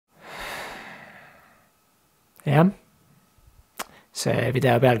Jah, see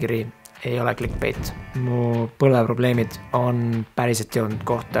video pealkiri ei ole clickbait. Mu põlveprobleemid on päriselt jõudnud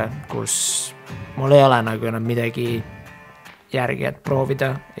kohta, kus mul ei ole nagu enam midagi järgi, et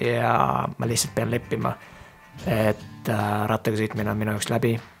proovida ja ma lihtsalt pean leppima, et rattaga sõitmine on minu jaoks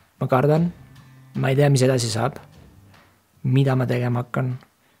läbi. Ma kardan, ma ei tea, mis edasi saab, mida ma tegema hakkan,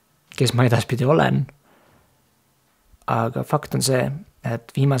 kes ma edaspidi olen. Aga fakt on see,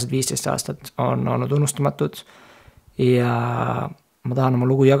 et viimased 15 aastat on olnud unustamatud ja ma tahan oma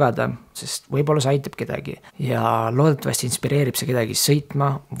lugu jagada, sest võib-olla see aitab kedagi ja loodetavasti inspireerib see kedagi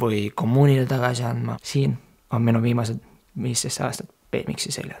sõitma või kommuunile tagasi andma. Siin on minu viimased 15 aastat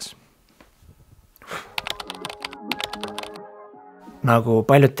BMX-i seljas. Nagu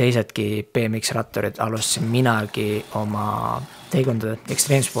paljud teisedki BMX-ratturid alustasin minagi oma teekondade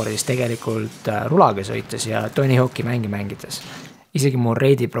ekstreemspordis tegelikult rulaga sõites ja Tony Hawk'i mängides. Isegi mu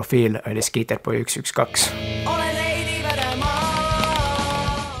reidi profiil oli Skaterboy 112.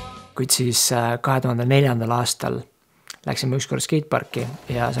 Kuid siis 2004. aastal läksime ükskord skateparki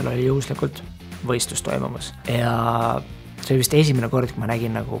ja seal oli juhuslikult võistlus toimumas. Ja see oli vist esimene kord, kui ma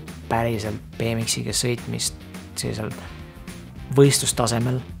nägin nagu päriselt BMX-iga sõitmist sellisel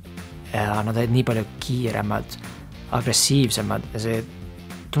võistlustasemel ja nad olid nii palju kiiremad, agressiivsemad ja see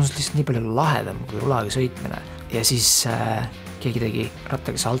tundus lihtsalt nii palju lahedam kui rulaga sõitmine. Ja siis keegi tegi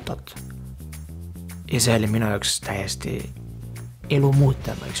rattaga saltot. Ja see oli minu jaoks täiesti elu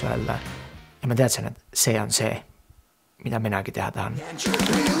muutev, võiks öelda. Ja ma teadsin, et see on see, mida minagi teha tahan.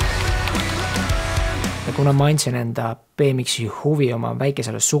 Ja kuna ma andsin enda BMX-i huvi oma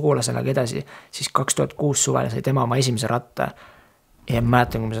väikesele sugulasele edasi, siis 2006 suvel sai tema oma esimese ratta. Ja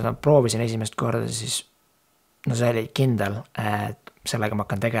mäletan, kui ma seda proovisin esimest korda, siis see oli kindel, et sellega ma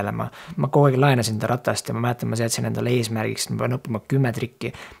hakkan tegelema. Ma kogu aeg laenasin enda ratast ja ma mäletan, ma seadsin endale eesmärgiks, et ma pean õppima 10 trikki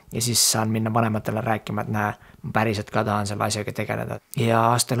ja siis saan minna vanematele rääkima, et näe, ma päriselt ka tahan selle asjaga tegeleda. Ja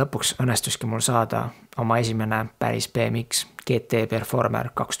aasta lõpuks õnnestuski mul saada oma esimene päris BMX GT Performer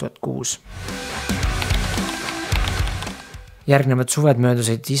 2006. Järgnevad suved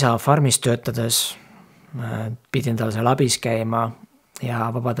möödusid isa farmis töötades, pidin tal seal abis käima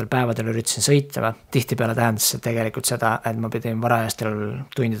ja vabadel päevadel üritasin sõita. Tihtipeale tähendas see tegelikult seda, et ma pidin varajastel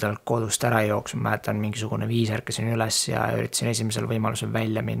tundidel kodust ära jooksma. Mäletan mingisugune 5 ärkasin üles ja üritasin esimesel võimalusel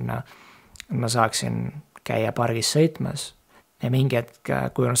välja minna. Ma saaksin käia pargis sõitmas ja mingi hetk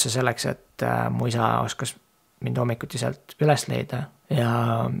kujunes see selleks, et mu isa oskas mind hommikuti sealt üles leida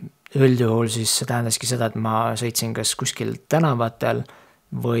ja üldjuhul siis see tähendaski seda, et ma sõitsin kas kuskil tänavatel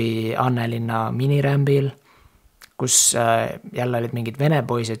või Annelinna minirämbil, kus jälle olid mingid vene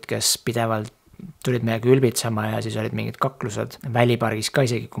poisid, kes pidevalt tulid meiega ülbitsema ja siis olid mingid kaklused. Välipargis ka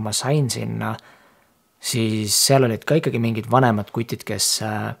isegi, kui ma sain sinna, siis seal olid ka ikkagi mingid vanemad kutid, kes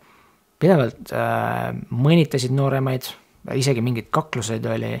pidevalt mõnitasid nooremaid, isegi mingid kaklused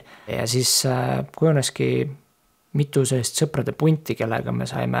oli ja siis kujuneski mitu sellist sõprade punti, kellega me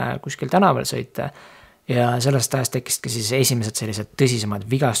saime kuskil tänaval sõita ja sellest ajast tekkiski siis esimesed sellised tõsisemad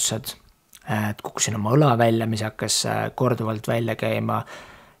vigastused, et kukkusin oma õla välja, mis hakkas korduvalt välja käima,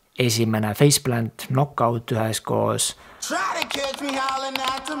 esimene faceplant, knockout üheskoos.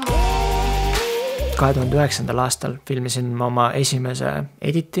 2009. aastal filmisin ma oma esimese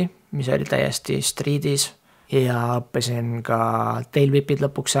editi, mis oli täiesti streetis ja õppisin ka tailwhipid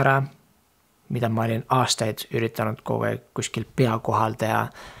lõpuks ära, mida ma olin aastaid üritanud kogu aeg kuskil pea kohal teha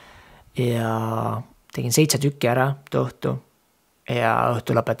ja tegin 7 tükki ära õhtu ja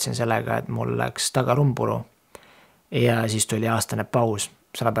õhtu lõpetasin sellega, et mul läks taga rumpuru ja siis tuli aastane paus,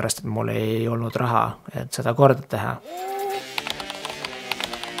 sellepärast, et mul ei olnud raha, et seda korda teha.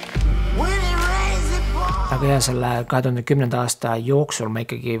 Aga ja selle 2010. aasta jooksul ma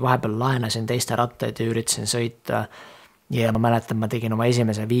ikkagi vahepeal laenasin teiste rattaid ja üritasin sõita ja ma mäletan, ma tegin oma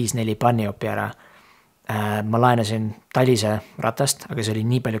esimese 5-4 pannihopi ära. Ma laenasin talise ratast, aga see oli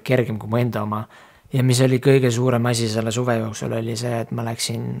nii palju kergem kui mu enda oma. Ja mis oli kõige suurem asi selle suve jooksul oli see, et ma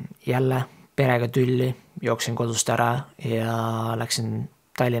läksin jälle perega tülli, jooksin kodust ära ja läksin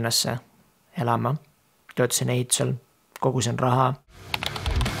Tallinnasse elama. Töötasin ehitusel, kogusin raha.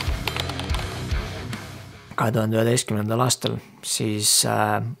 2011. aastal siis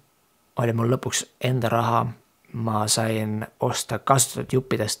oli mul lõpuks enda raha. Ma sain osta kasutatud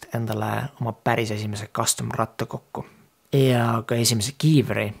juppidest endale oma päris esimese custom ratta kokku. Ja ka esimese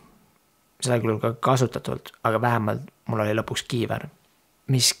kiivri, seda küll ka kasutatult, aga vähemalt mul oli lõpuks kiiver,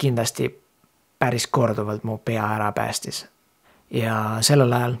 mis kindlasti päris korduvalt mu pea ära päästis. Ja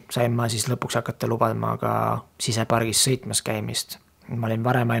sellel ajal sain ma siis lõpuks hakata lubadma ka sisepargis sõitmas käimist. Ma olin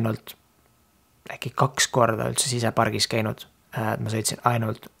varem ainult äkki 2 korda üldse sisepargis käinud, et ma sõitsin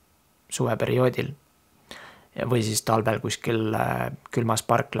ainult suveperioodil. või siis talvel kuskil külmas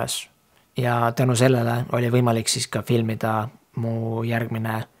parklas. Ja tänu sellele oli võimalik siis ka filmida mu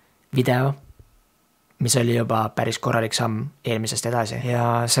järgmine video, mis oli juba päris korralik samm eelmisest edasi.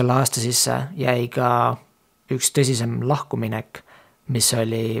 Ja selle aasta sisse jäi ka üks tõsisem lahkuminek, mis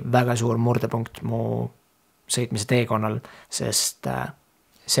oli väga suur murdepunkt mu sõitmise teekonnal, sest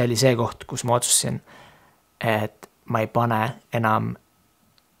see oli see koht, kus ma otsustasin, et ma ei pane enam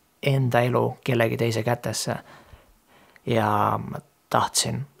enda elu kellegi teise kätesse ja ma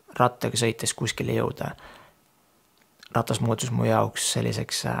tahtsin rattaga sõites kuskile jõuda. Ratas muutus mu jaoks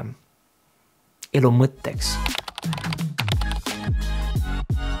selliseks elu mõtteks.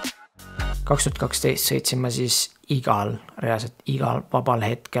 2012 sõitsin ma siis reaalselt igal vabal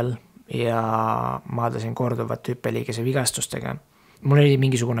hetkel ja maadlesin korduvate hüppeliigese vigastustega. Mul oli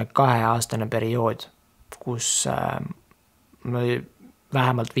mingisugune 2-aastane periood, kus ma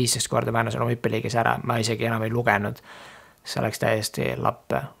vähemalt 15 korda väänasin oma hüppeliiges ära, ma isegi enam ei lugenud. See läks täiesti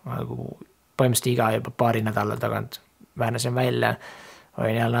lappe. Põhimõtteliselt iga juba paari nädala tagant väänasin välja,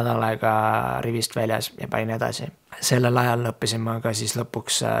 olin jälle nädal aega rivist väljas ja panin edasi. Sellel ajal õppisin ma ka siis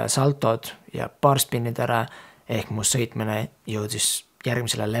lõpuks saltod ja baarspinnid ära, ehk mu sõitmine jõudis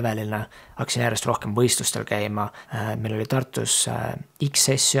järgmisele levelile. Hakkasin järjest rohkem võistlustel käima. Meil oli Tartus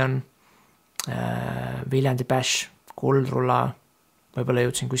X-session, Viljandi Bash, Kuldrula, võib-olla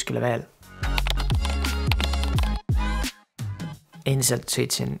jõudsin kuskile veel. Endiselt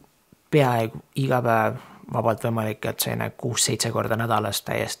sõitsin peaaegu iga päev, vabalt võimalik, et sain 6-7 korda nädalas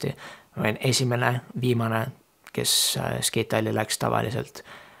täiesti. Ma olin esimene, viimane, kes skeithalli läks tavaliselt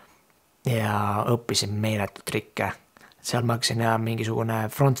ja õppisin meeletud trikke. Seal ma hakkasin mingisugune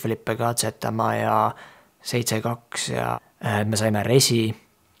frontflippe katsetama ja 7-2 ja me saime resi,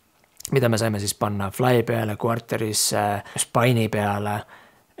 mida me saime siis panna fly peale, quarterisse, spine'i peale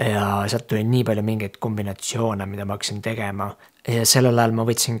ja sealt tuli nii palju mingeid kombinatsioone, mida ma hakkasin tegema. Ja sellel ajal ma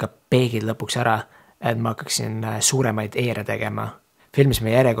võtsin ka peegid lõpuks ära, et ma hakkaksin suuremaid eere tegema.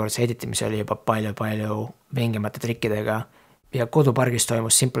 Filmisime järjekordse editimise oli juba palju vengemate trikkidega ja kodupargis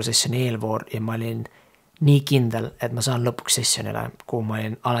toimus Simple Sessioni eelvoor ja ma olin nii kindel, et ma saan lõpuks sessionile, kuhu ma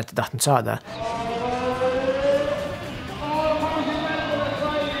olin alati tahtnud saada.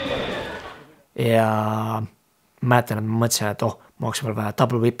 Ja mäletan, et ma mõtlesin, et ma oleks veel vaja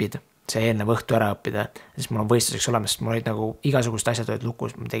double whip'id, see eelnev õhtu ära õppida, siis mul on võistluseks olemas, sest mul olid nagu igasugust asjad olid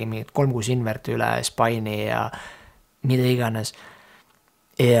lukus, ma tegin mingid 3-6 inverti üle spine'i ja mida iganes.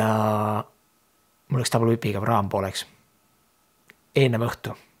 Ja mul läks double whip'iga raam pooleks. Eelnev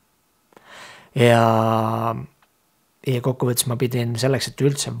õhtu. Ja kokkuvõttes ma pidin selleks, et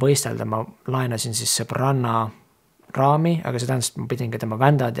üldse võistelda, ma laenasin siis sõbranna raami, aga see tähendab, et ma pidin ka tema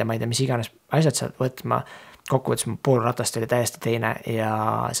vändad ja ma ei tea, mis iganes asjad sealt võtma. Kokkuvõttes mu pool ratast oli täiesti teine ja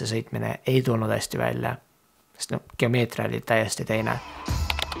see sõitmine ei tulnud hästi välja, sest geomeetria oli täiesti teine.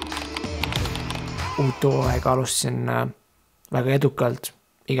 Uut hooaega alustasin väga edukalt,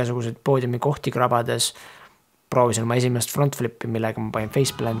 igasugused poodiumi kohti krabades, proovisin oma esimest frontflippi, millega ma panin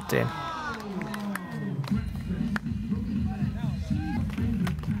faceplanti.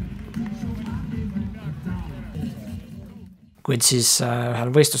 Kuid siis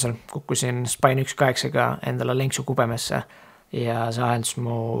ühel võistlusel kukkusin spine 1.8-ga endale lenksu kubemesse ja see ahendas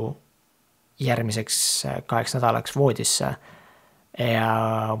mu järgmiseks 8 nädalaks voodisse ja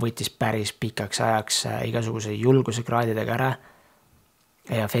võttis päris pikaks ajaks igasuguse julguse kraadidega ära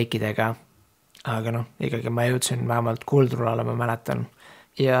ja fake'idega. Aga ikkagi ma jõudsin vähemalt Kuldrulale, ma mäletan.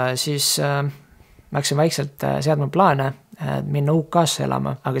 Ja siis ma hakkasin vaikselt seadma plaane, minna UK-sse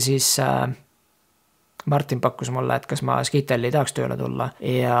elama, aga siis Martin pakkus mulle, et kas ma skeithalli ei tahaks tööle tulla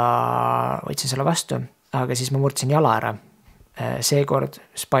ja võtsin selle vastu, aga siis ma murdsin jala ära. Seekord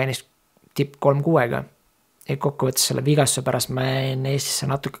spine'ist tipp 3-6-ga ja kokkuvõttes selle vigastuse pärast ma jäin Eestisse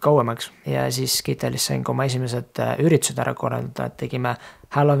natuke kauemaks ja siis skeithallis sain ka oma esimesed üritused ära korraldada, et tegime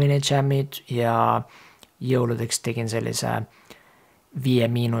Halloweeni jammid ja jõuludeks tegin sellise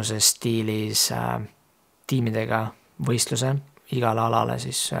 5- stiilis tiimidega võistluse igale alale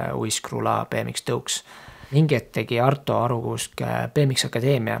siis uisk, rula, BMX tõuks. Ning tegi Arto Arukuusk BMX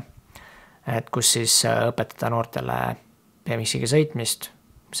Akadeemia, kus siis õpetada noortele BMX-iga sõitmist.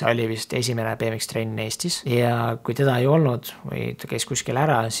 See oli vist esimene BMX trenn Eestis ja kui teda ei olnud või ta käis kuskil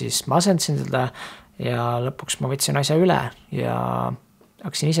ära, siis ma asendasin teda ja lõpuks ma võtsin asja üle ja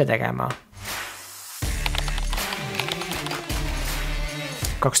hakkasin ise tegema.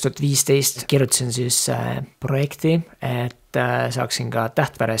 2015 kirjutasin siis projekti, et saaksin ka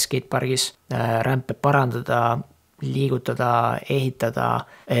Tähtvere skatepargis rämpe parandada, liigutada, ehitada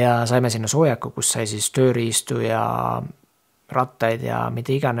ja saime sinna soojaku, kus sai siis tööriistu ja rattaid ja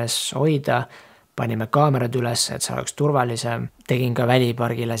mida iganes hoida. panime kaamerad üles, et see oleks turvalisem. Tegin ka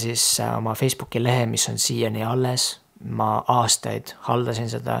välipargile siis oma Facebooki lehe, mis on siiani alles. Ma aastaid haldasin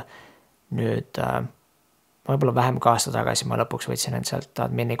seda. Nüüd võib-olla vähem kui aasta tagasi ma lõpuks võtsin end sealt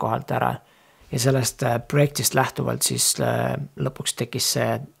admini kohalt ära. Ja sellest projektist lähtuvalt siis lõpuks tekkis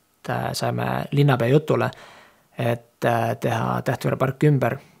see, et saime linnapea jutule, et teha Tähtvere park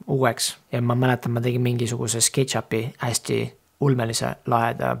ümber uueks. Ja ma mäletan, ma tegin mingisuguse SketchUpi hästi ulmelise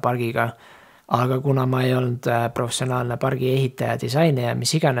laeda pargiga. Aga kuna ma ei olnud professionaalne pargi ehitaja, disainija,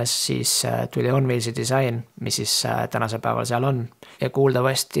 mis iganes, siis tuli Onwheelsi disain, mis siis tänase päeval seal on. Ja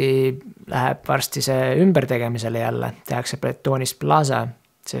kuuldavasti läheb varsti see ümbertegemisele jälle. Tehakse betoonist plaza,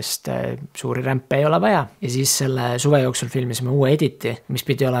 sest suuri rämpe ei ole vaja. Ja siis selle suve jooksul filmisime uue editi, mis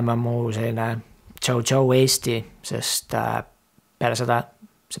pidi olema mu selline tšau Eesti, sest peale seda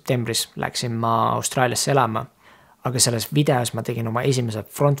septembris läksin ma Austraaliasse elama. Aga selles videos ma tegin oma esimese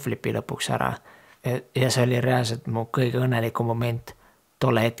frontflipi lõpuks ära. Ja see oli reaalselt mu kõige õnnelikum moment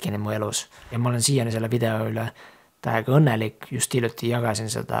tolle hetkeni mu elus. Ja ma olen siiani selle video üle täiega õnnelik. Just hiljuti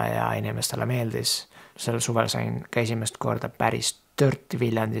jagasin seda ja inimestele meeldis. Selle suvel sain ka esimest korda päris törti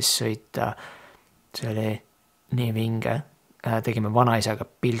Viljandis sõita. See oli nii vinge. Tegime vanaisaga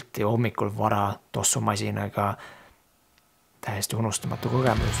pilti hommikul vara tossumasinaga. Täiesti unustamatu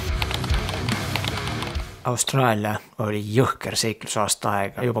kogemus. Austraalia oli jõhker seiklusaasta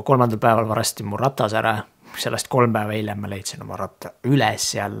aega. Juba 3. päeval varasti mu ratas ära. Sellest 3 päeva hiljem ma leidsin oma ratta üles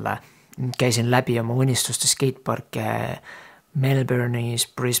jälle. Käisin läbi oma unistuste skateparke Melbourne'is,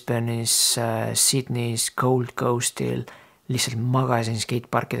 Brisbane'is, Sydney's, Gold Coastil. Lihtsalt magasin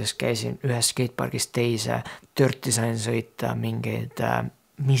skateparkides, käisin ühest skateparkist teise. Törti sain sõita mingeid,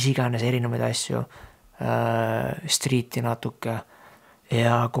 mis iganes erinevaid asju. Streeti natuke.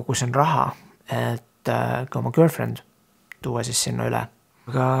 Ja kogusin raha, et ka oma girlfriend tuua siis sinna üle.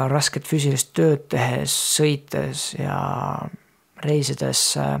 Aga rasket füüsilist tööd tehes, sõites ja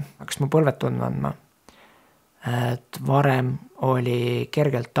reisides hakkas mu põlved tundma andma. Et varem oli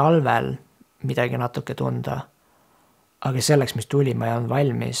kergelt talvel midagi natuke tunda. Aga selleks, mis tuli, ma ei olnud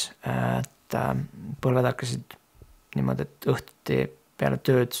valmis. Et põlved hakkasid niimoodi, et õhtuti peale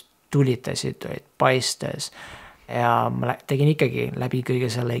tööd tulitasid, olid paistes. Ja ma tegin ikkagi läbi kõige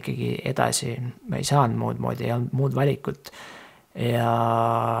selle ikkagi edasi. Ma ei saanud muud moodi, ei olnud muud valikut. Ja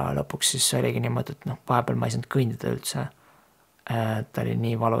lõpuks siis oligi niimoodi, et vahepeal ma ei saanud kõndida üldse. Ta oli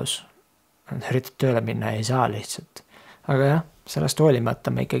nii valus. Üritad tööle minna ei saa lihtsalt. Aga jah, sellest hoolimata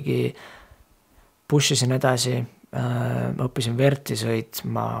ma ikkagi pushisin edasi, õppisin verti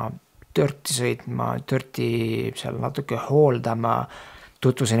sõitma, törti seal natuke hooldama,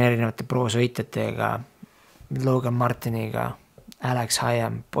 tutvusin erinevate pro-sõitjatega, Logan Martiniga, Alex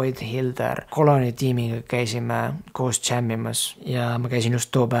Hayam, Boyd Hilder, Koloni tiimiga käisime koos jammimas ja ma käisin just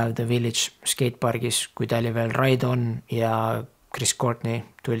too päev The Village skatepargis, kui ta oli veel ride on ja Chris Courtney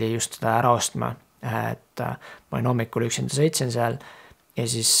tuli just seda ära ostma, et ma olin hommikul üksinda sõitsin seal ja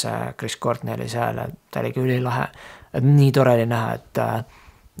siis Chris Courtney oli seal, ta oli küll ülilahe. Nii tore oli näha,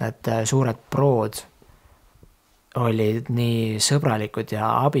 et suured prood olid nii sõbralikud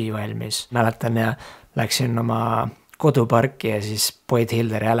ja abivalmis. Mäletan ja läksin oma koduparki ja siis Boyd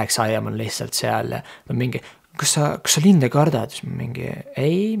Hilder ja Alex Hayam on lihtsalt seal ja mingi, kas sa linde kardad? Mingi,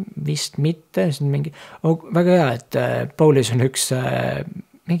 ei, vist mitte. Mingi, väga hea, et Paulis on üks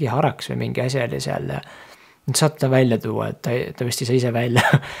mingi haraks või mingi asi oli seal ja saab ta välja tuua, et ta vist ei saa ise välja.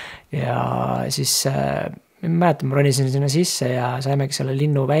 Ja siis mäletan, ma ronisin sinna sisse ja saimegi selle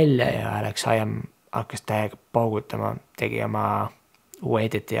linnu välja ja Alex Hayam hakkas täiega paugutama, tegi oma uue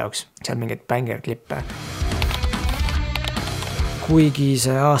editi jaoks, seal mingeid bänger-klippe. Kuigi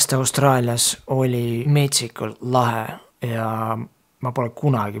see aasta Austraalias oli meetsikul lahe ja ma pole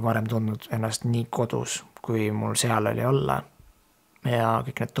kunagi varem tundnud ennast nii kodus, kui mul seal oli olla ja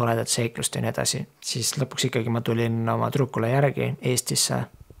kõik need toledad seiklust ja nii edasi, siis lõpuks ikkagi ma tulin oma tüdrukule järgi Eestisse,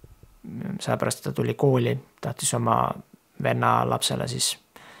 sellepärast ta tuli kooli, tahtis oma venna lapsele siis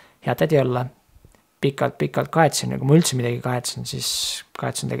hea tädi olla. Pikalt kahetsin ja kui ma üldse midagi kahetsin, siis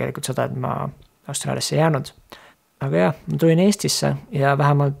kahetsin tegelikult seda, et ma Austraaliasse jäänud. Aga jah, ma tulin Eestisse ja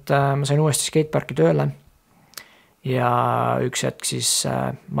vähemalt ma sain uuesti skateparki tööle ja üks hetk siis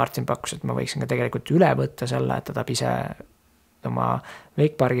Martin pakkus, et ma võiksin ka tegelikult üle võtta selle, et ta tahab ise oma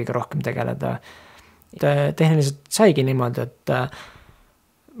veikpargiga rohkem tegeleda. Tehniliselt saigi niimoodi, et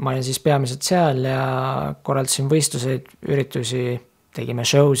ma olin siis peamiselt seal ja korraldasin võistluseid, üritusi, tegime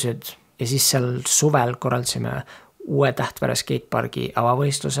showsid. Ja siis seal suvel korraldasime uue Tähtvere skatepargi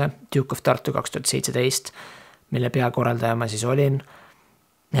avavõistluse Duke of Tartu 2017, mille peakorraldaja ma siis olin.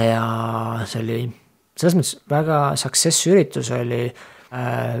 Ja see oli selles mõttes väga success üritus oli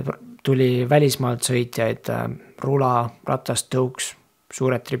tuli välismaalt sõitjaid, rula, ratast, tõuks,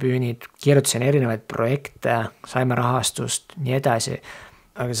 suured tribüünid, kirjutasin erinevaid projekte, saime rahastust, nii edasi.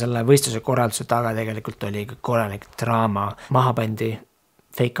 Aga selle võistluse korralduse taga tegelikult oli korralik draama. Maha pandi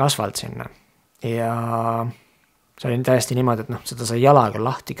fake asfalt sinna. Ja see oli täiesti niimoodi, et seda sai jalaga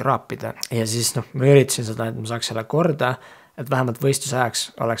lahti kraapida. Ja siis ma üritasin seda, et ma saaks selle korda, et vähemalt võistluse ajaks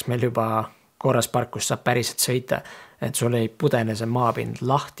oleks meil juba korras park, kus saab päriselt sõita. Et sul ei pudene see maapind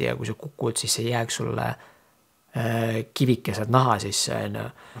lahti ja kui sa kukud, siis ei jääks sulle kivikesed naha sisse.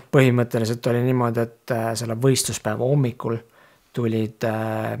 Põhimõtteliselt oli niimoodi, et selle võistluspäeva hommikul tulid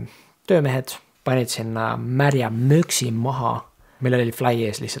töömehed, panid sinna märja möksi maha, meil oli fly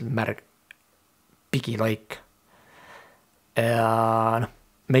ees lihtsalt märg pigiloik. Ja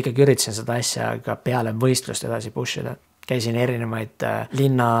ma ikkagi üritasin seda asja ka peale võistlust edasi pushida. Käisin erinevaid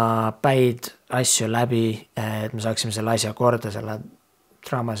linnapäid asju läbi, et me saaksime selle asja korda, selle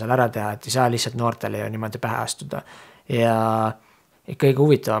draama seal ära teha, et ei saa lihtsalt noortele ju niimoodi pähe astuda. Ja kõige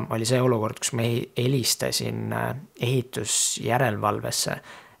huvitavam oli see olukord, kus ma helistasin ehitusjärelevalvesse,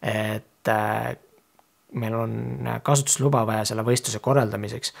 et meil on kasutusluba vaja selle võistluse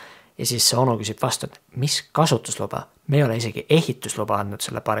korraldamiseks. Ja siis see onu küsib vastu, et mis kasutusluba? Me ei ole isegi ehitusluba andnud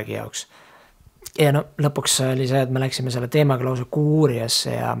selle pargi jaoks. Ja lõpuks oli see, et me läksime selle teemaga lausa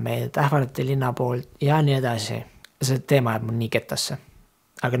kuuriasse ja meid ähvardati linna poolt ja nii edasi. See teema jääb mul nii kettasse.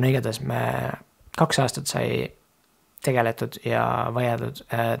 Aga igatahes me 2 aastat sai tegeletud ja vaieldud,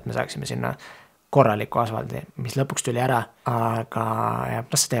 et me saaksime sinna korraliku asfaldi, mis lõpuks tuli ära, aga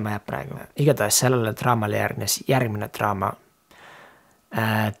las see teema jääb praegu. Igatahes sellele draamale järgnes järgmine draama,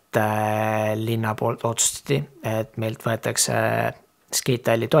 et linna poolt otsustati, et meilt võetakse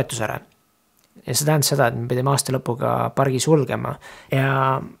skeittalli toetus ära. Ja see tähendab seda, et me pidime aasta lõpuga pargi sulgema.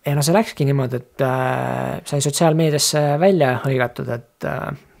 Ja see läkski niimoodi, et sai sotsiaalmeediasse välja hõigatud, et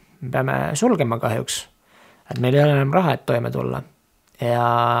me peame sulgema kahjuks. Et meil ei ole enam raha, et toime tulla. Ja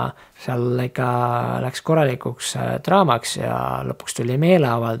seal ikka läks korralikuks draamaks ja lõpuks tuli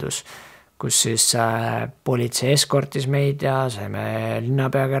meeleavaldus, kus siis politsei eskortis meid ja saime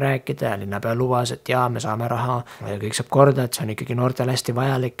linnapeaga rääkida ja linnapea lubas, et jaa, me saame raha ja kõik saab korda, et see on ikkagi noortele hästi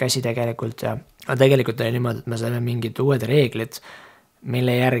vajalik asi tegelikult. Ja tegelikult oli niimoodi, et me saime mingid uued reeglid,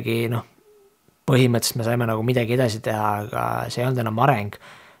 mille järgi põhimõtteliselt me saime nagu midagi edasi teha, aga see ei olnud enam areng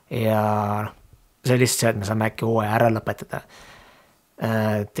ja see oli lihtsalt see, et me saame äkki hooaja ära lõpetada.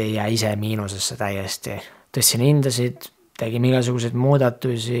 Et ei jää ise miinusesse täiesti. Tõstsin hindasid, tegime igasuguseid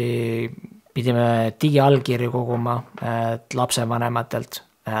muudatusi, pidime digiallkirju koguma lapsevanematelt.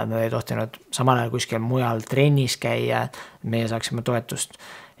 Nad ei tohtinud samal ajal kuskil mujal trennis käia, meie saaksime toetust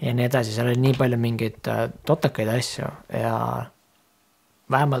ja nii edasi. Seal oli nii palju mingeid totakaid asju ja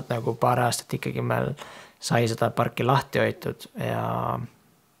vähemalt nagu paar aastat ikkagi meil sai seda parki lahti hoitud ja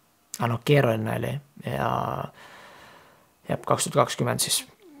keeruline oli ja 2020 siis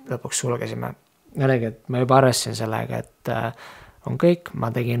lõpuks sulgesime. Olegi, et ma juba arvestasin sellega, et on kõik, ma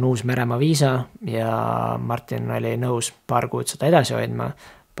tegin uus Meremaa viisa ja Martin oli nõus paar kuud seda edasi hoidma,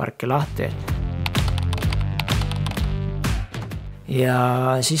 parki lahti. Ja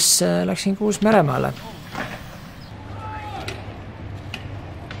siis läksin uus Meremaale.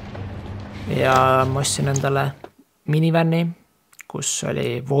 Ja ma ostsin endale minivänni, kus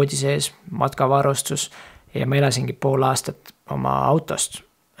oli voodi sees, matkavarustus ja ma elasingi pool aastat oma autost.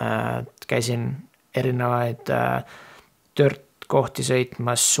 Käisin erinevaid törtkohti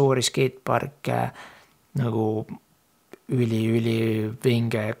sõitmas, suuri skateparke, nagu üli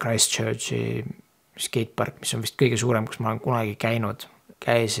vinge Christchurchi skatepark, mis on vist kõige suurem, kus ma olen kunagi käinud.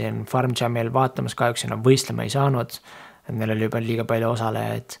 Käisin Farm Jamil vaatamas, kahjuks enam võistlema ei saanud, et neil oli juba liiga palju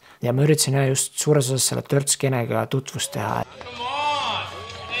osalejaid. Ja ma üritasin just suures osas selle törtskenega tutvust teha.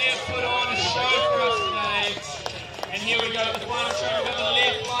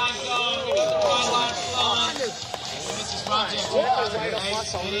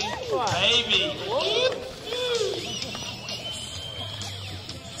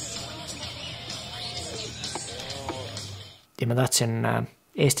 Ja ma tahtsin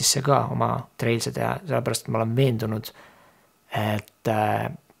Eestisse ka oma trailse teha, sellepärast ma olen veendunud, et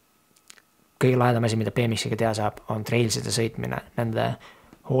kõige lahedam asi, mida BMX-iga teha saab, on trailside sõitmine, nende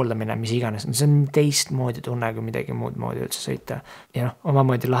hooldamine, mis iganes. See on teistmoodi tunne, kui midagi muud moodi üldse sõita. Ja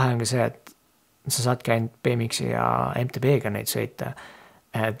omamoodi lahe on ka see, et sa saadki ainult BMX-i ja MTB-ga neid sõita.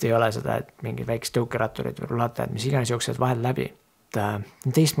 Et ei ole seda, et mingid väikesed tõukeratturid või rulatajad, mis iganes jooksevad vahel läbi.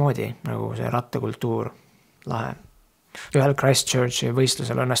 Teistmoodi, nagu see rattakultuur, lahe. Ühel Christchurchi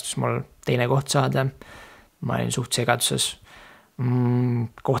võistlusel õnnestus mul teine koht saada. Ma olin suht segaduses.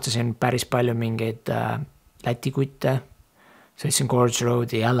 Kohtasin päris palju mingeid lätikutte. sõitsin Gorge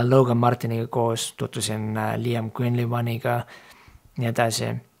Roadi jälle Logan Martiniga koos, tutvusin Liam Quinlivaniga, nii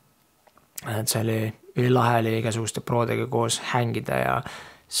edasi. Et see oli ülilahe, oli igasuguste prodega koos hängida ja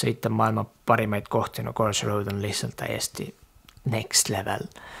sõita maailma parimaid kohti, no Gorge Road on lihtsalt täiesti next level.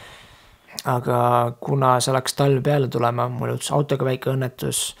 Aga kuna see läks talv peale tulema, mul juhtus autoga väike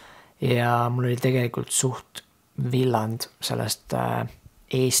õnnetus ja mul oli tegelikult suht villand sellest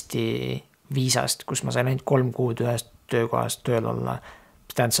Eesti viisast, kus ma sain ainult 3 kuud ühest töökohast tööl olla.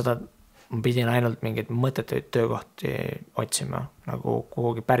 Tähendab seda, ma pidin ainult mingeid mõttetuid töökohti otsima, nagu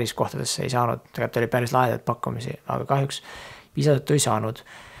kuhugi päris kohtadesse ei saanud. Tegelikult oli päris lahedaid pakkumisi, aga kahjuks viisatut ei saanud.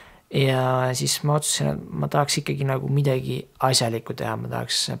 Ja siis ma otsusin, et ma tahaks ikkagi nagu midagi asjalikku teha, ma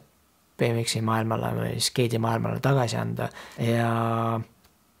tahaks BMX-i maailmale või skeidi maailmale tagasi anda ja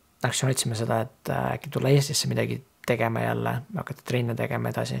läksin otsima seda, et äkki tulla Eestisse midagi tegema jälle, hakata trenne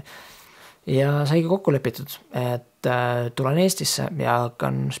tegema edasi. Ja saigi kokku lepitud, et tulen Eestisse ja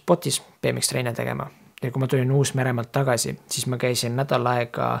hakkan spotis BMX trenne tegema. Ja kui ma tulin Uus-Meremaalt tagasi, siis ma käisin nädal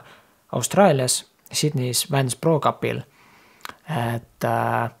aega Austraalias, Sydneys Vans Pro Cupil, et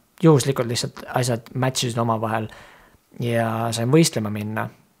juhuslikult lihtsalt asjad matchisid oma vahel ja sain võistlema minna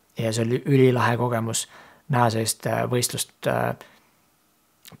ja see oli ülilahe kogemus näha sellist võistlust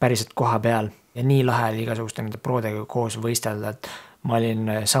päriselt koha peal ja nii lahe oli igasuguste nende prodega koos võistelda, et ma olin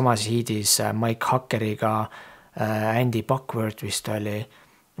samas hiidis Mike Hackeriga, Andy Buckworth vist oli,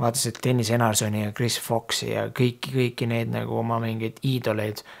 vaatasid Dennis Enarsoni ja Chris Foxi ja kõiki neid nagu oma mingeid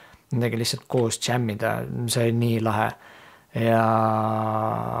iidoleid, nendega lihtsalt koos jammida, see oli nii lahe. Ja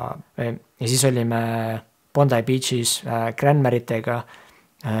siis olime Bondi Beachis Granmeritega,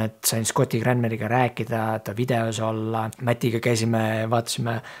 et sain Scotti Granmeriga rääkida, ta videos olla, Mätiga käisime,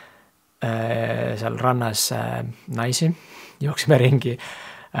 vaatasime seal rannas naisi, jooksime ringi,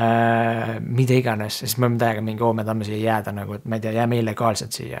 mida iganes, siis me täiega mingi me tahame siia jääda, nagu, et ma ei tea, jääme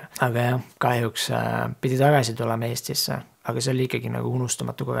illegaalselt siia. Aga jah, kahjuks pidi tagasi tulema Eestisse, aga see oli ikkagi nagu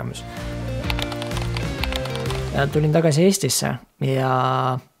unustamatu kogemus. Ja tulin tagasi Eestisse ja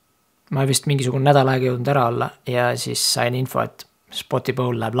ma vist mingisugune nädal aega jõudnud ära olla ja siis sain info, et Spoti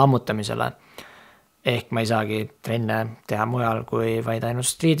pool läheb lammutamisele. Ehk ma ei saagi trenne teha mujal kui vaid ainult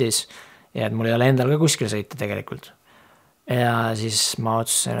streetis ja et mul ei ole endal ka kuskil sõita tegelikult. Ja siis ma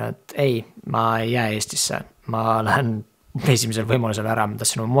otsusin, et ei, ma ei jää Eestisse. Ma lähen esimesel võimalusel ära, ma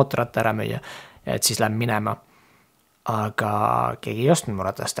tahtsin oma mootorratta ära müüa, et siis lähen minema. Aga keegi ei ostnud mu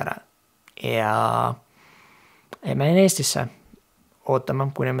ratast ära. Ja ma jäin Eestisse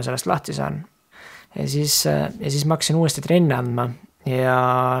ootama, kuni ma sellest lahti saan. Ja siis ma hakkasin uuesti trenne andma ja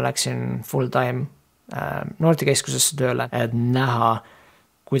läksin full time noortekeskusesse tööle, et näha,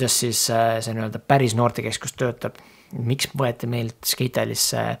 kuidas siis see nii-öelda päris noortekeskus töötab. Miks võeti meilt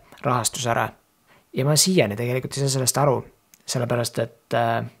Skeitelisse rahastus ära. Ja ma siiani tegelikult ei saa sellest aru, sellepärast, et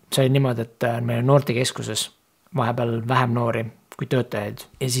see oli niimoodi, et meil noortekeskuses vahepeal vähem noori kui töötajaid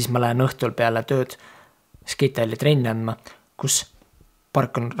ja siis ma lähen õhtul peale tööd Skeitelli trenni andma, kus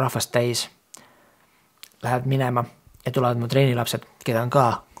park on rahvast täis. Läheb minema ja tulevad mu treenilapsed, keda on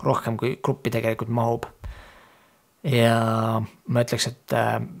ka rohkem kui gruppi tegelikult mahub. Ja ma ütleks, et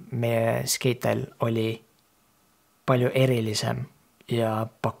meie Skeitel oli palju erilisem ja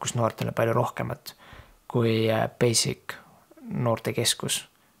pakkus noortele palju rohkemat kui basic noortekeskus.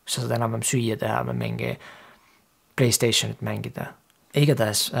 Sa saad enam süüa teha või mingi PlayStationit mängida.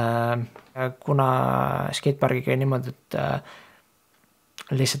 Igatahes, kuna skatepargiga oli niimoodi, et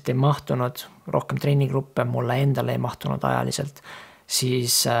lihtsalt ei mahtunud rohkem treenigruppe, mulle endale ei mahtunud ajaliselt,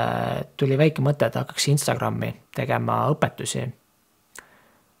 siis tuli väike mõte, et hakkaks Instagrami tegema õpetusi.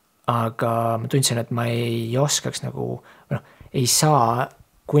 Aga ma tundsin, et ma ei oskaks nagu, ei saa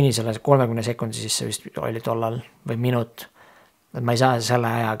kuni selle 30 sekundi sisse vist oli tollal või minut, et ma ei saa selle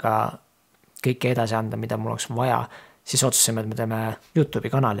ajaga kõike edasi anda, mida mul oleks vaja, siis otsusime, et me teeme YouTube'i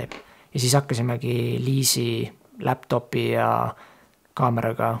kanali ja siis hakkasimegi Liisi laptopi ja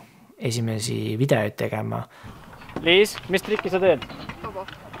kaameraga esimesi videoid tegema. Liis, mis trikki sa teed?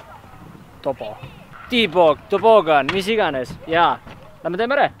 Tobo. Tiibok, tobogan, mis iganes. Jaa, lähme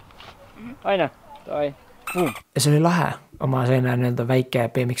teeme ära? Aine, toi. Ja see oli lahe. Oma selline nii-öelda väike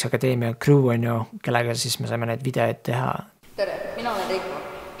BMX Akadeemia crew on ju, kellega siis me saime neid videoid teha. Tere, mina olen Reiko.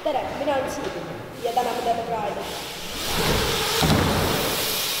 Tere, mina olen Siim ja täna me teeme praegu.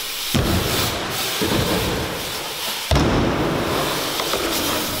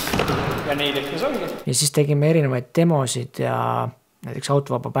 Ja nii lihtnes ongi. Ja siis tegime erinevaid demosid ja näiteks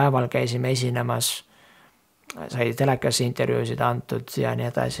autovaba päeval käisime esinemas, sai telekas intervjuusid antud ja nii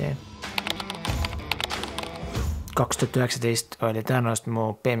edasi. 2019 oli tõenäoliselt mu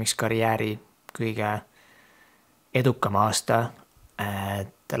BMX karjääri kõige edukam aasta,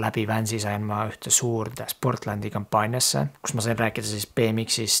 et läbi Vänsi sain ma ühte suurde Sportlandi kampaaniasse, kus ma sain rääkida siis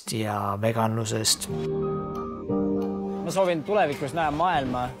BMX-ist ja veganlusest. Ma soovin tulevikus näha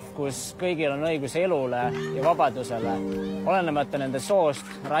maailma, kus kõigil on õigus elule ja vabadusele, olenemata nende soost,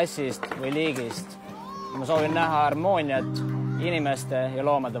 rassist või liigist. Ma soovin näha harmooniat inimeste ja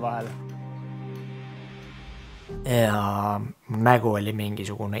loomade vahel. Ja nägu oli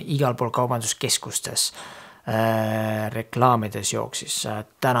mingisugune igal pool kaubanduskeskustes, reklaamides jooksis,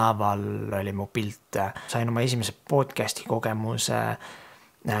 tänaval oli mu pilt, sain oma esimese podcasti kogemuse,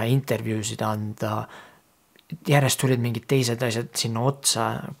 intervjuusid anda, järjest tulid mingid teised asjad sinna otsa,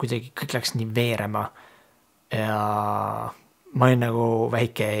 kuidagi kõik läks nii veerema ja ma olin nagu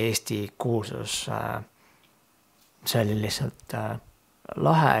väike Eesti kuulsus. See oli lihtsalt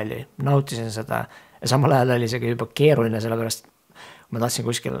lahe oli, nautisin seda ja samal ajal oli see juba keeruline, sellepärast kui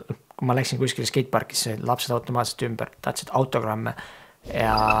ma läksin kuskile skateparkis, lapsed automaatselt ümber, tahtsid autogramme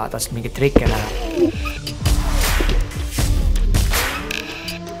ja tahtsid mingeid trikke näha.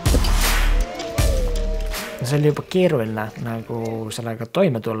 See oli juba keeruline nagu sellega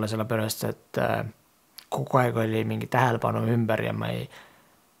toime tulla, sellepärast, et kogu aeg oli mingi tähelepanu ümber ja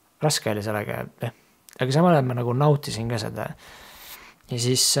raske oli sellega, aga samal ajal ma nagu nautisin ka seda. Ja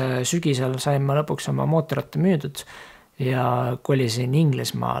siis sügisel sain ma lõpuks oma mootorratta müüdud ja kolisin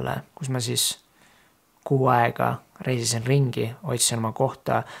Inglismaale, kus ma siis 6 aega reisisin ringi, otsisin oma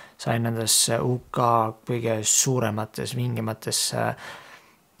kohta, sain nendes UK kõige suuremates, vingimates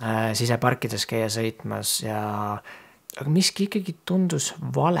siseparkides käia sõitmas aga miski ikkagi tundus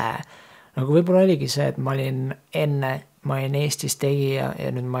vale. Nagu võib-olla oligi see, et ma olin Eestis tegija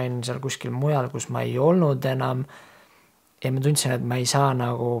ja nüüd ma olin seal kuskil mujal, kus ma ei olnud enam ja ma tundsin, et ma ei saa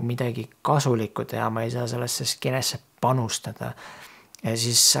nagu midagi kasulikku teha, ma ei saa sellesse skenesse panustada. Ja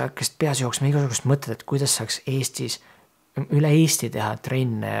siis hakkasid peas jooksma igasugust mõtted, et kuidas saaks Eestis, üle Eesti teha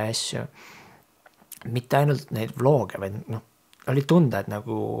trenne ja asju. Mitte ainult neid vlooge, vaid oli tunda, et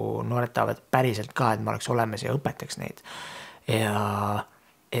nagu noored tahavad päriselt ka, et ma oleks olemas ja õpetaks neid.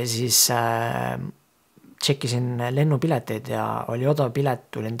 Ja siis tšekkisin lennupileteid ja oli odav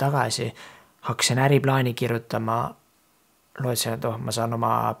pilet, tulin tagasi, hakkasin äriplaani kirjutama, lootsin, et ma saan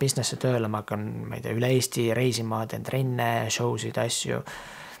oma businessi tööle, ma hakkan, üle Eesti reisima, teen trenne, showsid, asju,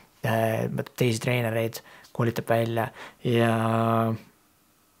 teisi treenereid, koolitab välja ja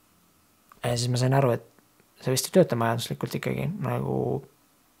siis ma sain aru, et see vist ei tööta majanduslikult ikkagi, nagu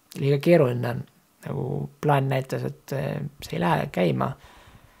liiga keeruline, nagu plaan näitas, et see ei lähe käima.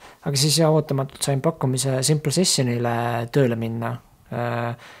 Aga siis ootamatult sain pakkumise Simple Sessionile tööle minna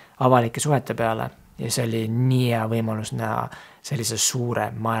avalike suhete peale ja see oli nii hea võimalus näha sellise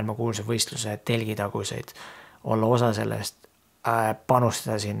suure maailmakuulsa võistluse telgitaguseid, olla osa sellest,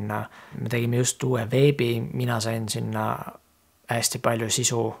 panustada sinna. Me tegime just uue veebi, mina sain sinna hästi palju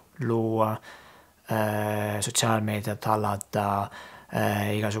sisu luua, sotsiaalmeediat hallata,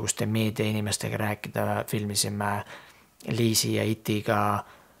 igasuguste meedia inimestega rääkida, filmisime Liisi ja Itiga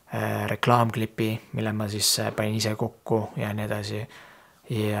reklaamklipi, mille ma siis panin ise kokku ja nii edasi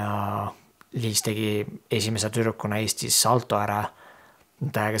ja Liis tegi esimese tüdrukuna Eestis salto ära,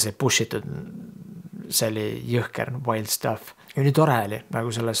 täiega see pushitud, see oli jõhker, wild stuff. Ja nii tore oli,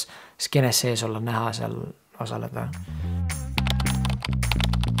 nagu selles skenes sees olla näha seal osaleda.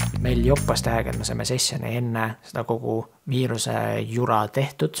 Meil joppas täiega, et me saime sessioni enne seda kogu viiruse jura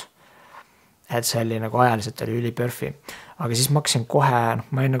tehtud, et see oli nagu ajaliselt oli ülipörfi. Aga siis ma hakkasin kohe,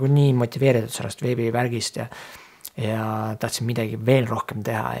 ma olin nagu nii motiveeritud sellest veebivärgist ja tahtsin midagi veel rohkem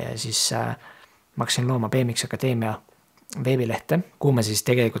teha ja siis ma hakkasin looma BMX Akadeemia veebilehte, kuhu ma siis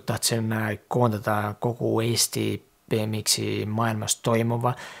tegelikult tahtsin koondada kogu Eesti BMX-i maailmas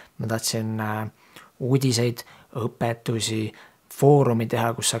toimuva. Ma tahtsin uudiseid, õpetusi, foorumi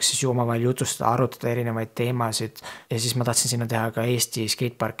teha, kus saaks siis omavahel jutustada, arutada erinevaid teemasid ja siis ma tahtsin sinna teha ka Eesti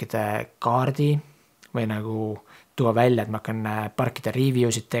skateparkide kaardi või nagu tuua välja, et ma hakkan parkide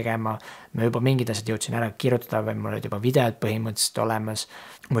review'sid tegema. Ma juba mingid asjad jõudsin ära kirjutada või mul olid juba videod põhimõtteliselt olemas.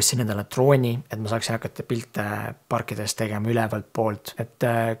 Ma ostsin endale drooni, et ma saaksin hakata pilte parkides tegema ülevalt poolt, et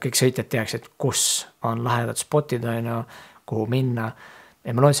kõik sõitjad teaksid, kus on lahedad spotid, kuhu minna.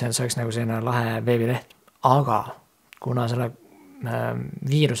 Ja ma lootsin, et see oleks nagu selline lahe veebileht, aga kuna selle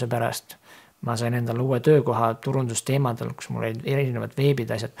viiruse pärast ma sain endale uue töökoha turundusteemadel, kus mul olid erinevad veebid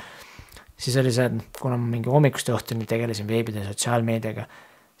asjad, siis oli see, et kuna ma mingi hommikuste õhtuni tegelesin veebide ja sotsiaalmeediaga,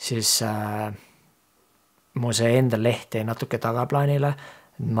 siis mu see enda leht jäi natuke tagaplaanile.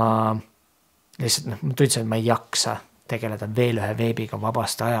 Ma lihtsalt tundsin, et ma ei jaksa tegeleda veel ühe veebiga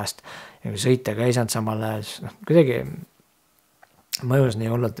vabast ajast ja kui sõita ka ei saanud samal ajal, kuidagi mõjus nii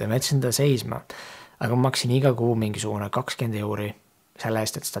hullult ja ma jätsin ta seisma. aga ma maksin iga kuu mingisugune 20 euri selle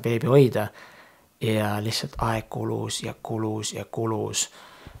eest, et seda veebi hoida ja lihtsalt aeg kulus ja kulus ja kulus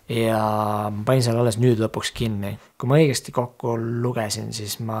ja ma panin seal alles nüüd lõpuks kinni. Kui ma õigesti kokku lugesin,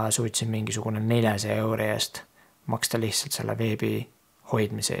 siis ma suutsin mingisugune 400 euri eest maksta lihtsalt selle veebi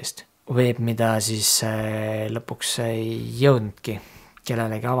hoidmise eest. Veeb, mida siis lõpuks ei jõudnudki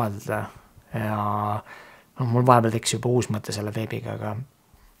kellelegi avaldada ja mul vahepeal tekkis juba uus mõte selle veebiga,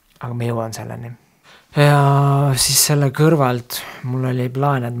 aga ma jõuan selleni. Ja siis selle kõrvalt mul oli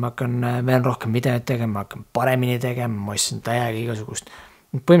plaan, et ma hakkan veel rohkem videot tegema, ma hakkan paremini tegema, ma ostsin täiega igasugust.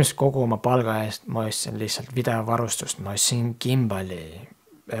 Põhimõtteliselt kogu oma palga eest ma ostsin lihtsalt videovarustust, ma ostsin gimbali,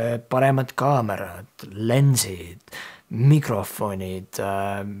 paremad kaamerad, lensid, mikrofonid,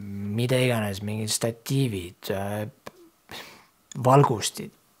 mida iganes, mingid statiivid,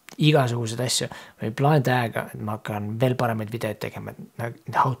 valgustid, igasugused asju. Või plaan täiega, et ma hakkan veel paremaid videoid tegema,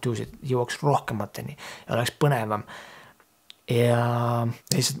 et how-to'sid jõuaks rohkemateni ja oleks põnevam. Ja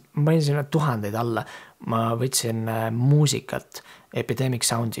lihtsalt ma panin sinna tuhandeid alla. Ma võtsin muusikat Epidemic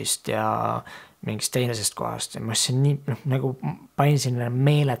Soundist ja mingist teinesest kohast. Ma nagu panin sinna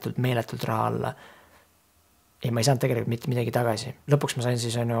meeletult raha alla. Ja ma ei saanud tegelikult mitte midagi tagasi. Lõpuks ma sain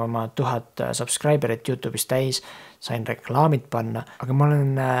siis oma 1000 subscriberit YouTube'is täis, sain reklaamid panna, aga ma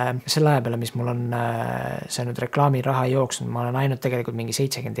olen selle aja peale, mis mul on saanud reklaamiraha jooksnud, ma olen ainult tegelikult mingi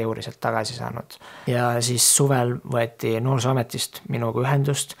 70 euri sealt tagasi saanud. Ja siis suvel võeti Noorsooametist minuga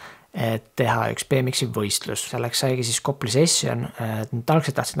ühendust, et teha üks BMX-i võistlus. Selleks saigi siis Kopli session,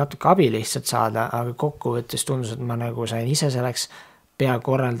 algselt tahtsid natuke abi lihtsalt saada, aga kokkuvõttes tundus, et ma nagu sain ise selleks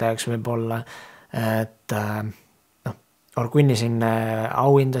peakorraldajaks võib-olla, et orgunnisin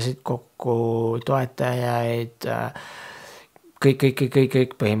auhindasid kokku, toetajaid,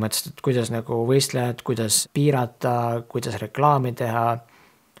 kõik põhimõtteliselt, et kuidas nagu võistlejad, kuidas piirata, kuidas reklaami teha.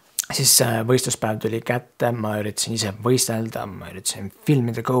 Siis võistluspäev tuli kätte, ma üritasin ise võistelda, ma üritasin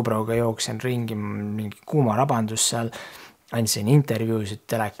filmida GoProga, jooksin ringi, mingi kuuma rabandus seal, andsin intervjuusid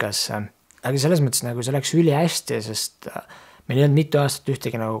telekasse, aga selles mõttes nagu see läks üli hästi, sest meil ei olnud mitu aastat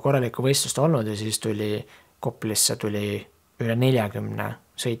ühtegi nagu korralikku võistlust olnud ja siis Koplisse tuli üle 40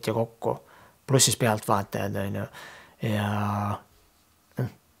 sõitja kokku, pluss siis pealtvaatajad, ja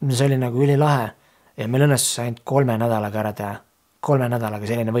see oli nagu ülilahe ja meil õnnestus ainult 3 nädalaga ära teha, 3 nädalaga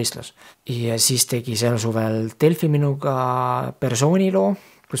selline võistlus. Ja siis tegi sel suvel Delfi minuga persooniloo,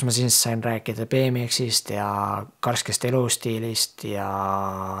 kus ma siis sain rääkida BMX-ist ja karskest elustiilist ja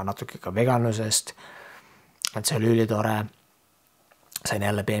natuke ka veganlusest, et see oli ülitore. Sain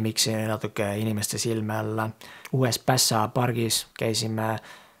jälle BMX-i natuke inimeste silme alla. Uues Pässa pargis käisime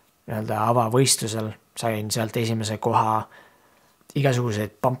avavõistlusel, sain sealt esimese koha,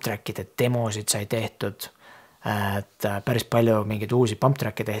 igasuguseid pumptrackide demosid sai tehtud, et päris palju mingeid uusi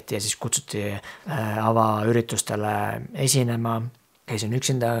pumptracke tehti ja siis kutsuti avaüritustele esinema. Käisin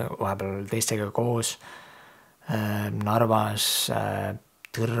üksinda, vahepeal teistega koos, Narvas,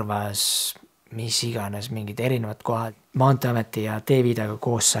 Tõrvas, mis iganes, mingid erinevad kohad. Maanteeameti ja T-Videoga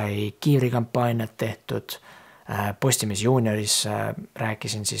koos sai kiivrikampaaniat tehtud. Postimees Junioris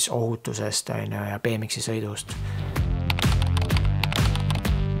rääkisin siis ohutusest ja BMX-i sõidust.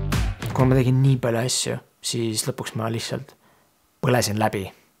 Kui ma tegin nii palju asju, siis lõpuks ma lihtsalt põlesin läbi.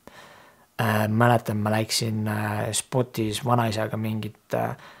 Mäletan, ma läksin spotis vanaisaga mingit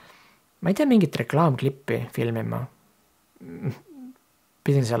reklaamklippi filmima.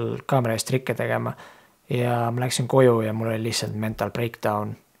 Pidin seal kaamera eest trikke tegema ja ma läksin koju ja mul oli lihtsalt mental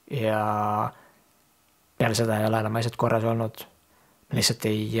breakdown ja peale seda ei ole enam asjad korras olnud. Ma lihtsalt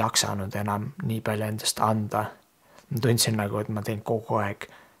ei jaksanud enam nii palju endast anda. Ma tundsin nagu, et ma teen kogu aeg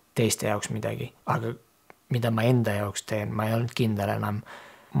teiste jaoks midagi, aga mida ma enda jaoks teen, ma ei olnud kindel enam.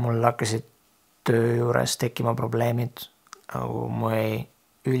 Mul hakkasid töö juures tekkima probleemid, aga mul ei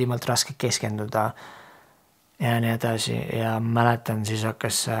ülimalt raske keskenduda ja nii edasi ja mäletan, siis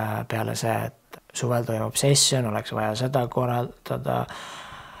hakkas peale see, et suvel toimub session, oleks vaja seda korraldada,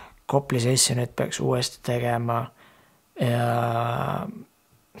 Kopli sessionit peaks uuesti tegema ja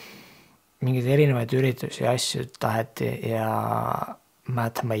mingid erinevaid üritusi ja asju taheti ja ma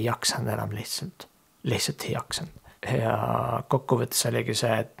ei jaksanud enam lihtsalt ei jaksanud. Ja kokkuvõttes oligi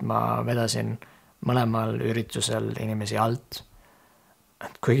see, et ma vedasin mõlemal üritusel inimesi alt,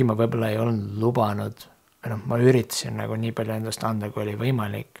 et kuigi ma võib-olla ei olnud lubanud, ma üritasin nagu nii palju endast anda, kui oli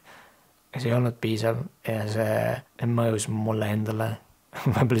võimalik. See ei olnud piisav ja see mõjus mulle endale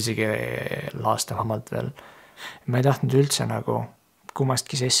võib-olla isegi laastavamalt veel. Ma ei tahtnud üldse nagu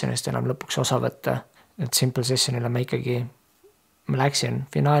kummastki sessionist enam lõpuks osa võtta. Et simple sessionile ma läksin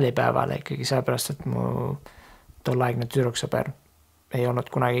finaalipäevale ikkagi sellepärast, et mu tolleaegne tüdruksõber ei olnud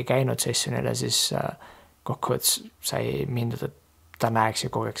kunagi käinud sessionile, siis kokkuvõttes sai mindud, et ta näeks ja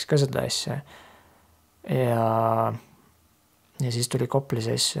kogeks ka seda asja. Ja siis tuli Kopli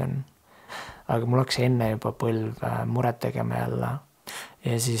session, aga mul hakkas enne juba põlv muret tegema jälle.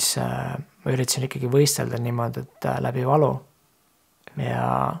 Ja siis ma üritasin ikkagi võistelda niimoodi, et läbi valu.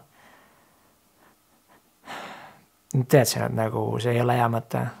 Ja teadsin, et nagu see ei ole hea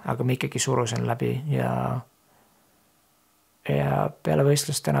mõte, aga ma ikkagi surusin läbi ja peale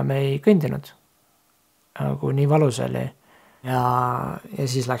võistlust enam ei kõndinud. Nagu nii valus oli. Ja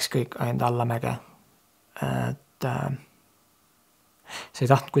siis läks kõik ainult allamäge. Et see ei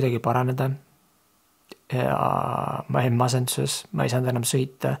tahtnud kuidagi paraneda. Ja ma olin masenduses, ma ei saanud enam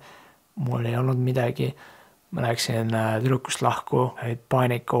sõita. Mul ei olnud midagi. Ma läksin tüdrukust lahku, olid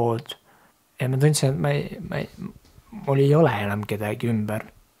paanikood. Ja ma tundsin, et mul ei ole enam kedagi ümber.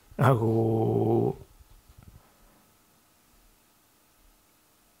 Nagu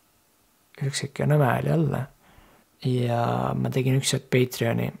üks ikka nõme oli jälle. Ja ma tegin üks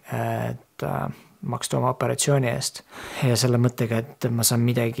Patreoni, et maksta oma operatsiooni eest. Ja selle mõttega, et ma saan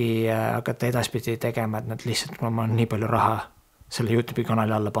midagi hakata edaspidi tegema, et nad lihtsalt, ma olen nii palju raha selle YouTube'i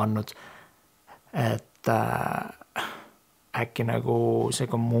kanali alla pannud, et äkki nagu see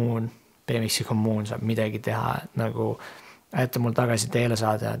kommuun, BMX-i kommuun saab midagi teha, et nagu aita mul tagasi teele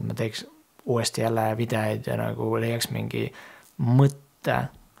saada, et ma teeks uuesti jälle videoid ja nagu leiaks mingi mõtte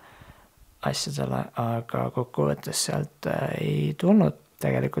asjadele, aga kokkuvõttes sealt ei tulnud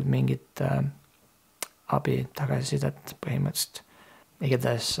tegelikult mingit abi tagasisidet põhimõtteliselt.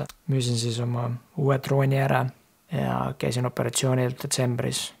 Igatahes müüsin siis oma uue drooni ära ja käisin operatsioonil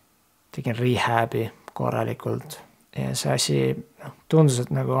detsembris. Tegin rehabi korralikult ja see asi tundus, et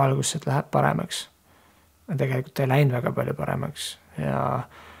nagu alguses et läheb paremaks. Tegelikult ei läinud väga palju paremaks ja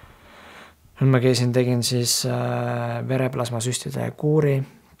nüüd ma tegin siis vereplasmasüstide kuuri,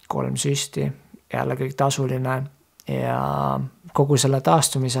 3 süsti, jälle kõik tasuline ja kogu selle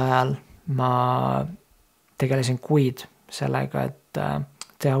taastumise ajal ma tegelesin kuid sellega, et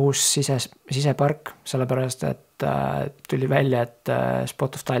teha uus sisepark, sellepärast, et tuli välja, et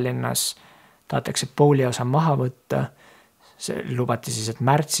Spot of Tallinnas tahetakse Bowli osa maha võtta. See lubati siis, et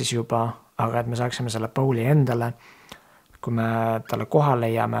märtsis juba, aga et me saaksime selle Bowli endale, kui me talle koha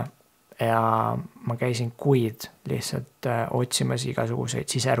leiame. Ja ma käisin kuid lihtsalt otsimas igasuguseid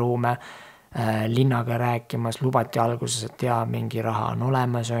siseruume, linnaga rääkimas, lubati alguses, et mingi raha on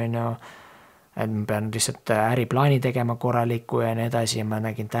olemas, et ma pean lihtsalt äriplaani tegema korraliku ja nii edasi. Ma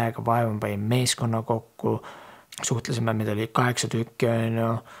nägin täiega vaeva, ma panin meeskonna kokku, suhtlesime, mida oli 8 tükki,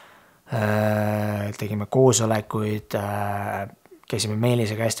 tegime koosolekuid, käisime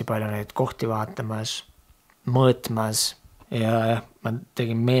Meelisega hästi palju neid kohti vaatamas, mõõtmas. Ja ma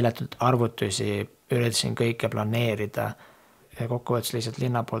tegin meeletult arvutusi, üritasin kõike planeerida ja kokkuvõttes lihtsalt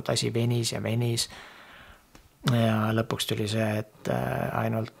linna poolt asi venis. Ja lõpuks tuli see, et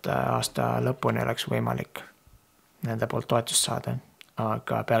ainult aasta lõpuni oleks võimalik nende poolt toetust saada,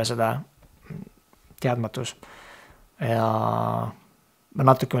 aga peale seda teadmatus. Ja ma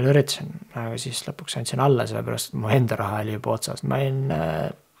natuke veel üritasin, aga siis lõpuks andsin alla, sellepärast, et mu enda raha oli juba otsas. Ma olin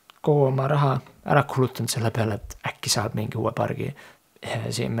kogu oma raha ära kulutanud selle peale, et äkki saab mingi uue pargi. Ja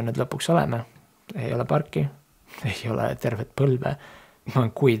siin me nüüd lõpuks oleme. Ei ole parki, ei ole tervet põlve. Ma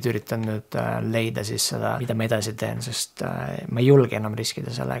olen kuid üritan nüüd leida siis seda, mida ma edasi teen, sest ma ei julge enam riskida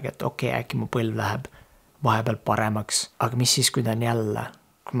sellega, et äkki mu põlv läheb vahepeal paremaks. Aga mis siis, kui ta on jälle?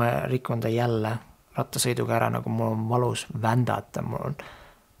 Kui ma rikun ta jälle rattasõiduga ära, nagu mul on valus vändata,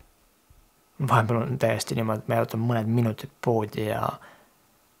 vahepeal on täiesti niimoodi, et ma jõutan mõned minutid poodi ja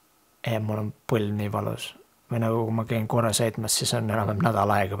mul on põlv nii valus. Või nagu kui ma käin korra sõitmas, siis on enam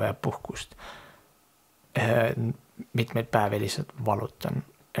nädal aega vaja puhkust. Mitmeid päevi lihtsalt valutan.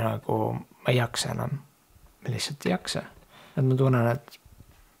 Ja nagu ma ei jaksa enam. Ma lihtsalt ei jaksa. Et ma tunnen, et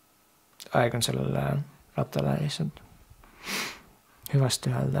aeg on sellele rattale lihtsalt hüvasti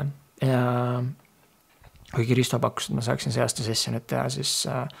öelda. Ja kuigi Risto pakkus, et ma saaksin see aasta sessionit teha, siis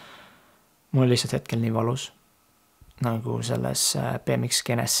mul lihtsalt hetkel nii valus. Nagu selles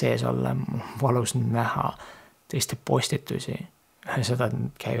BMX-skenes sees olla, valus näha teiste postitusi, seda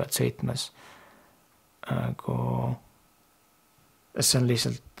käivad sõitmas. Nagu see on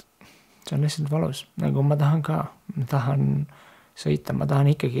lihtsalt valus, nagu ma tahan ka, ma tahan sõita, ma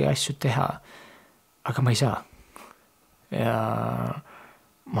tahan ikkagi asju teha, aga ma ei saa. Ja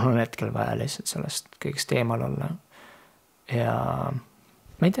mul on hetkel vaja lihtsalt sellest kõigest eemal olla ja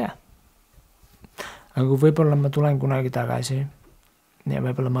ma ei tea. Aga võib-olla ma tulen kunagi tagasi ja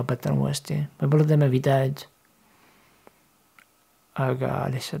võib-olla ma õpetan uuesti, võib-olla teeme videoid, aga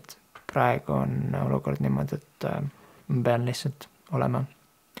lihtsalt praegu on olukord niimoodi, et ma pean lihtsalt olema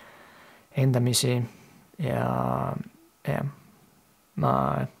endamisi ja ma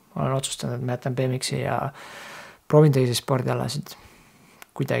olen otsustanud, et ma jätan BMX-i ja proovin teisi spordialasid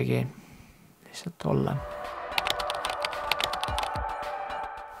kuidagi lihtsalt olla.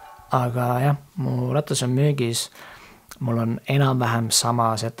 Aga jah, mu ratas on müügis, mul on enam-vähem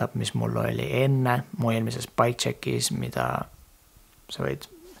sama setup, mis mul oli enne mu eelmises bikecheckis, mida sa võid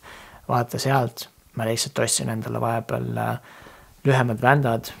vaadata sealt. Ma lihtsalt ostsin endale vahepeal lühemad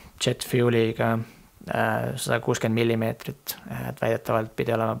vändad jet fueliga 160 millimeetrit, et väidetavalt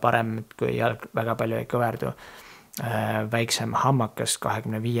pidi olema parem, kui jalg väga palju ei kõverdu. Väiksem hammakas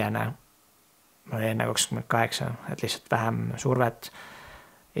 25-ne, mul oli enne 28, et lihtsalt vähem survet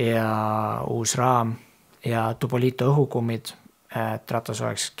ja uus raam ja Tubolito õhukummid, et ratas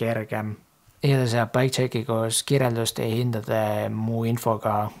oleks kergem. Igatahes bikechecki koos kirjeldust ja hindade muu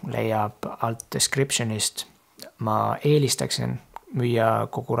infoga leiab alt descriptionist. Ma eelistaksin müüa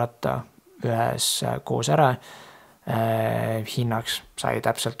kogu ratta ühes koos ära. Hinnaks sai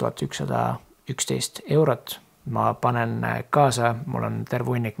täpselt 1111 eurot. Ma panen kaasa, mul on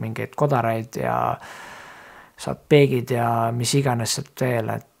terve hunnik mingeid kodaraid ja saad peegid ja mis iganes sealt veel,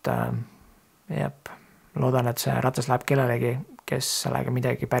 et loodan, et see ratas läheb kellelegi, kes sellega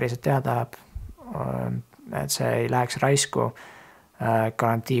midagi päriselt teha tahab, et see ei läheks raisku.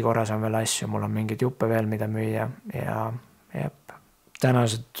 Garantii korras on veel asju, mul on mingeid juppe veel, mida müüa ja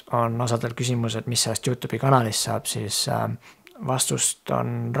tõenäoliselt on osadel küsimused, mis sellest YouTube'i kanalist saab, siis vastust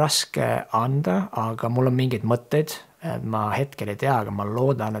on raske anda, aga mul on mingid mõtteid, et ma hetkel ei tea, aga ma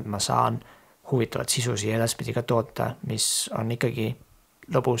loodan, et ma saan huvitavat sisu siia edaspidi ka toota, mis on ikkagi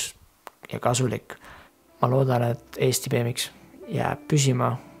lõbus ja kasulik. Ma loodan, et Eesti BMX jääb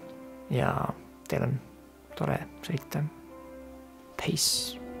püsima ja teil on tore sõita.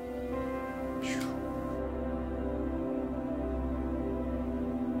 Peace!